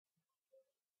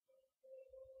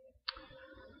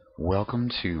Welcome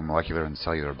to Molecular and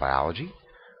Cellular Biology.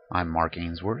 I'm Mark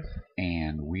Ainsworth,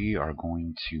 and we are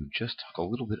going to just talk a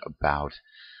little bit about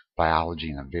biology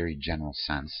in a very general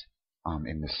sense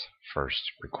in this first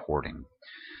recording.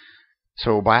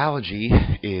 So biology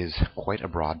is quite a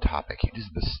broad topic. It is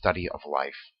the study of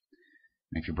life.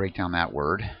 And if you break down that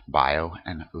word, bio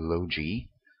and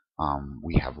logy,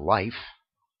 we have life,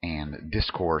 and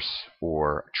discourse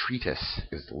or treatise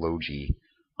is logy,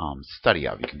 study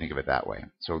of. You can think of it that way.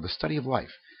 So the study of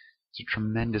life. It's a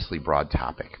tremendously broad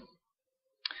topic.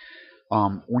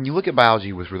 When you look at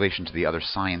biology with relation to the other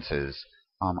sciences,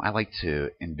 I like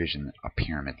to envision a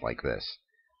pyramid like this.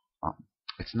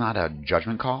 It's not a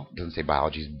judgment call. It doesn't say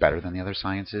biology is better than the other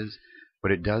sciences,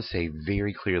 but it does say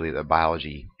very clearly that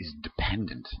biology is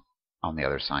dependent on the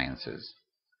other sciences.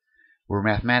 Where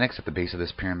mathematics at the base of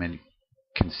this pyramid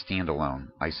can stand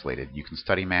alone, isolated. You can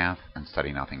study math and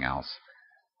study nothing else.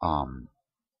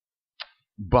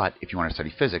 But if you want to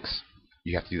study physics,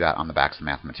 you have to do that on the backs of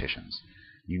mathematicians.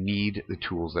 You need the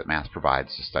tools that math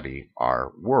provides to study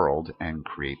our world and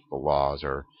create the laws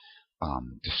or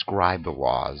describe the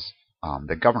laws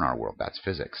that govern our world. That's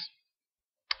physics.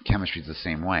 Chemistry is the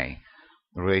same way.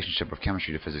 The relationship of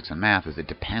chemistry to physics and math is it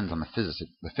depends on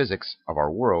the physics of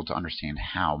our world to understand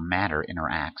how matter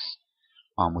interacts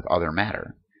with other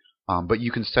matter. But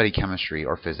you can study chemistry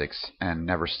or physics and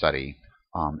never study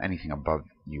anything above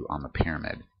you on the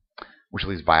pyramid, which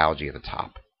leaves biology at the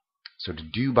top. So to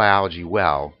do biology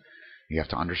well, you have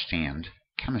to understand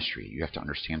chemistry, you have to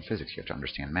understand physics, you have to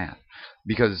understand math.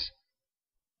 Because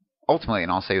ultimately,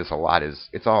 and I'll say this a lot, is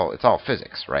it's all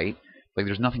physics, right? Like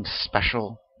there's nothing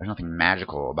special, there's nothing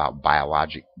magical about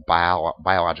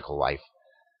biological life.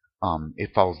 It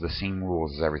follows the same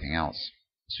rules as everything else.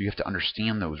 So you have to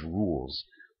understand those rules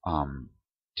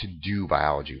to do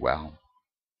biology well.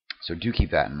 So do keep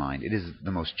that in mind. It is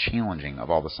the most challenging of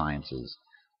all the sciences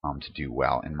to do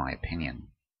well, in my opinion.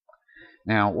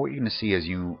 Now, what you're going to see as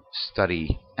you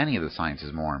study any of the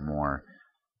sciences more and more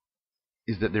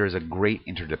is that there is a great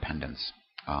interdependence.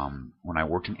 When I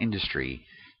worked in industry,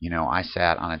 I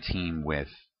sat on a team with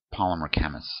polymer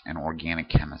chemists and organic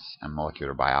chemists and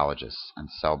molecular biologists and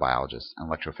cell biologists and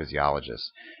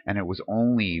electrophysiologists. And it was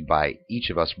only by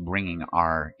each of us bringing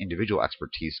our individual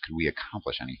expertise could we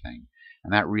accomplish anything.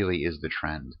 And that really is the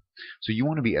trend. So you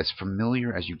want to be as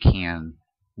familiar as you can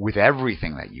with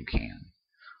everything that you can.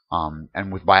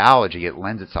 And with biology, it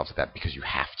lends itself to that because you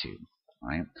have to,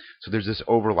 right? So there's this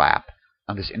overlap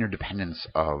and this interdependence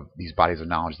of these bodies of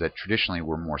knowledge that traditionally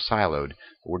were more siloed,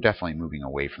 but we're definitely moving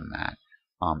away from that.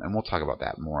 And we'll talk about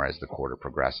that more as the quarter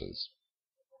progresses.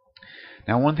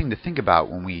 Now, one thing to think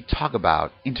about when we talk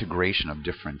about integration of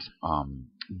different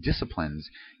disciplines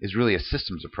is really a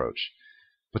systems approach.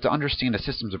 But to understand a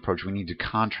systems approach, we need to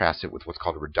contrast it with what's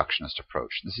called a reductionist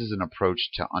approach. This is an approach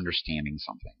to understanding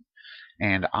something.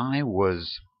 And I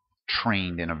was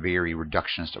trained in a very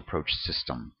reductionist approach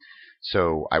system.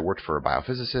 So I worked for a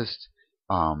biophysicist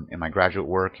in my graduate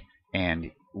work,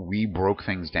 and we broke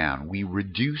things down. We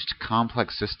reduced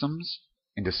complex systems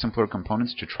into simpler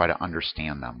components to try to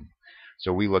understand them.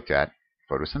 So we looked at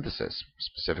photosynthesis,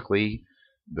 specifically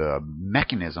the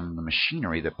mechanism, the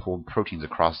machinery that pulled proteins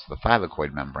across the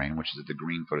thylakoid membrane, which is the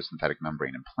green photosynthetic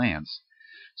membrane in plants,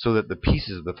 so that the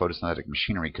pieces of the photosynthetic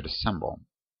machinery could assemble.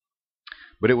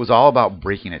 But it was all about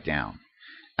breaking it down.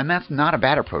 And that's not a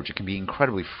bad approach. It can be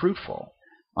incredibly fruitful.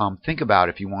 Think about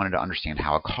if you wanted to understand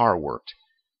how a car worked.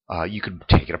 You could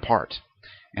take it apart.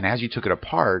 And as you took it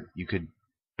apart, you could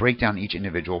break down each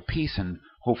individual piece and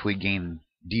hopefully gain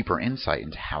deeper insight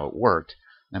into how it worked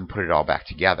and put it all back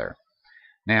together.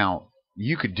 Now,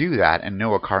 you could do that and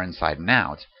know a car inside and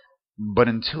out, but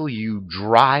until you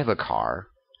drive a car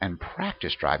and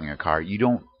practice driving a car, you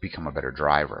don't become a better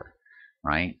driver,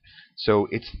 right? So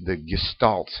it's the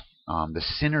gestalt, the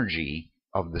synergy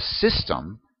of the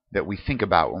system that we think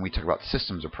about when we talk about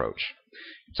systems approach.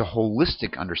 It's a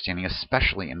holistic understanding,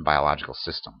 especially in biological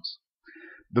systems.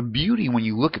 The beauty when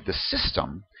you look at the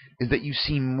system is that you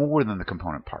see more than the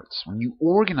component parts. When you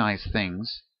organize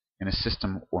things in a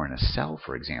system or in a cell,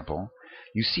 for example,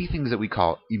 you see things that we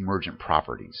call emergent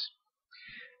properties.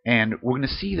 And we're going to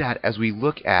see that as we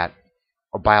look at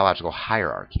a biological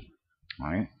hierarchy.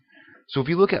 Right? So if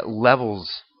you look at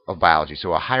levels of biology,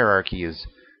 so a hierarchy is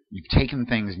you've taken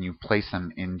things and you've placed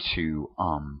them into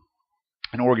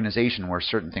an organization where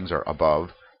certain things are above,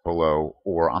 below,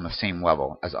 or on the same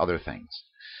level as other things.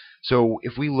 So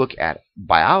if we look at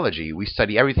biology, we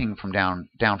study everything from down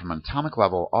from an atomic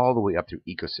level all the way up through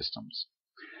ecosystems.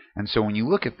 And so when you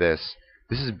look at this,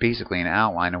 this is basically an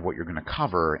outline of what you're going to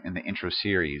cover in the intro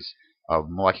series of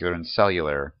molecular and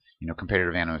cellular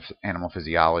comparative animal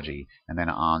physiology, and then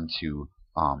on to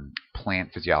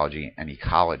plant physiology and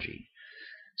ecology.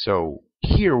 So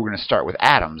here we're going to start with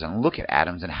atoms and look at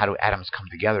atoms and how do atoms come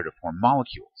together to form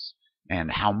molecules,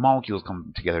 and how molecules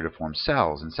come together to form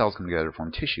cells, and cells come together to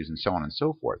form tissues, and so on and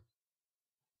so forth.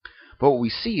 But what we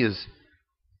see is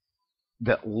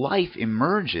that life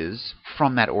emerges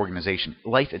from that organization.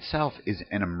 Life itself is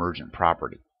an emergent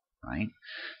property, right?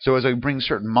 So as I bring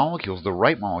certain molecules, the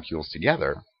right molecules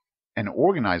together, and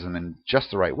organize them in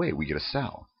just the right way, we get a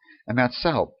cell. And that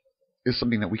cell is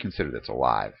something that we consider that's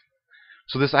alive.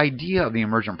 So this idea of the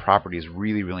emergent property is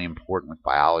really, really important with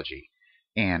biology.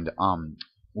 And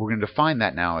we're going to define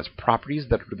that now as properties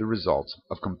that are the result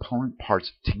of component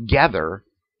parts together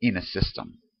in a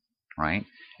system, right?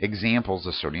 Examples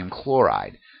of sodium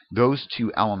chloride. Those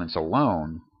two elements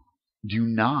alone do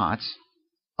not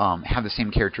have the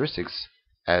same characteristics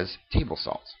as table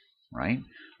salt, right?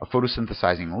 A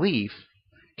photosynthesizing leaf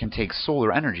can take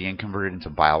solar energy and convert it into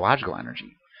biological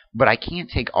energy. But I can't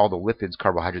take all the lipids,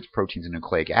 carbohydrates, proteins, and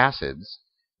nucleic acids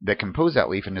that compose that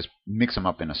leaf and just mix them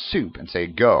up in a soup and say,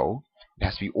 go. It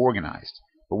has to be organized.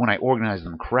 But when I organize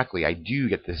them correctly, I do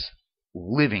get this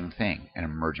living thing, an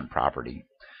emergent property.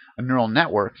 A neural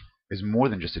network is more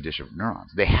than just a dish of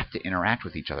neurons. They have to interact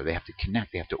with each other. They have to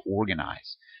connect. They have to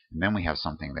organize. And then we have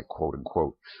something that, quote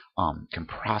unquote, can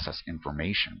process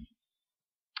information.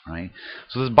 Right?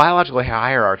 So this biological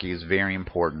hierarchy is very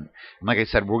important. And like I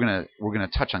said, we're gonna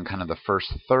touch on kind of the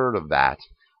first third of that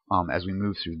as we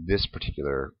move through this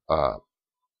particular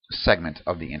segment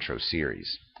of the intro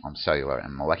series on cellular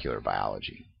and molecular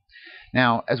biology.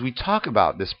 Now, as we talk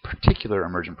about this particular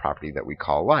emergent property that we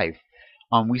call life,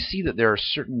 we see that there are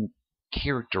certain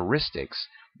characteristics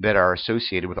that are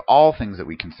associated with all things that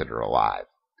we consider alive.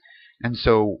 And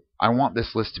so I want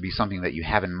this list to be something that you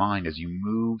have in mind as you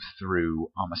move through,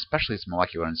 especially its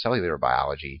molecular and cellular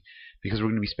biology, because we're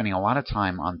going to be spending a lot of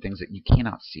time on things that you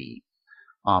cannot see,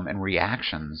 and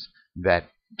reactions that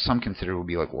some consider will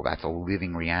be like, well, that's a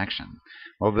living reaction.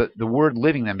 Well, the word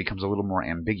living then becomes a little more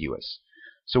ambiguous.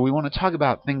 So we want to talk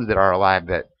about things that are alive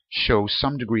that show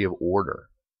some degree of order,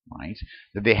 right?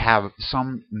 That they have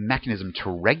some mechanism to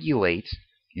regulate,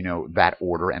 that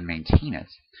order and maintain it.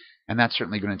 And that's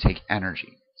certainly going to take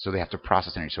energy. So they have to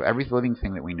process energy. So every living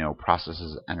thing that we know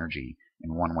processes energy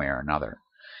in one way or another.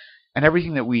 And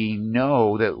everything that we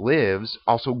know that lives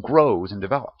also grows and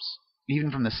develops. Even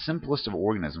from the simplest of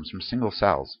organisms, from single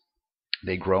cells,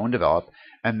 they grow and develop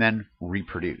and then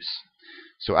reproduce.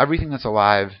 So everything that's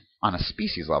alive on a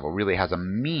species level really has a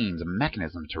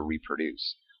mechanism to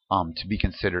reproduce, to be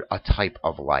considered a type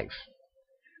of life.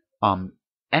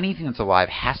 Anything that's alive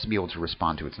has to be able to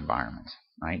respond to its environment.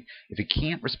 Right? If it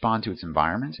can't respond to its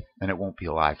environment, then it won't be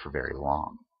alive for very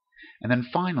long. And then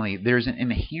finally, there's an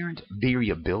inherent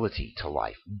variability to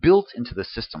life built into the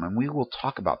system, and we will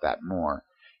talk about that more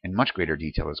in much greater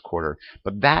detail this quarter,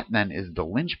 but that then is the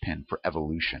linchpin for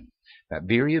evolution. That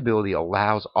variability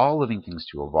allows all living things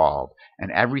to evolve,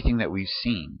 and everything that we've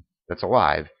seen that's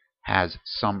alive has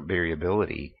some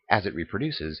variability as it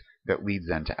reproduces that leads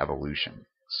then to evolution,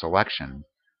 selection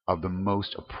of the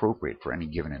most appropriate for any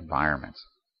given environment.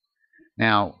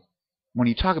 Now, when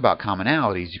you talk about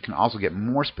commonalities, you can also get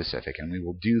more specific, and we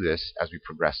will do this as we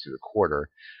progress through the quarter.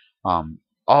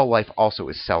 All life also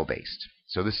is cell-based.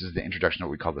 So this is the introduction to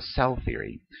what we call the cell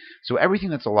theory. So everything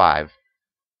that's alive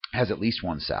has at least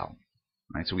one cell.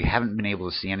 Right? So we haven't been able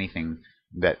to see anything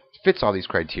that fits all these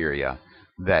criteria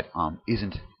that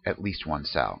isn't at least one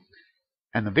cell.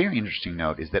 And the very interesting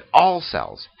note is that all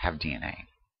cells have DNA.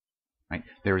 Right?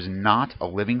 There is not a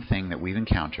living thing that we've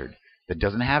encountered that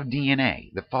doesn't have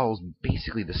DNA, that follows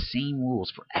basically the same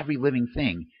rules for every living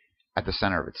thing at the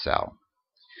center of its cell.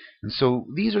 And so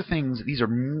these are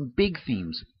big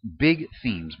themes,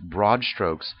 broad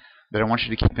strokes that I want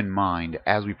you to keep in mind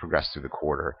as we progress through the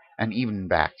quarter, and even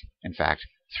in fact,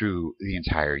 through the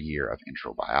entire year of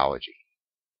intro biology.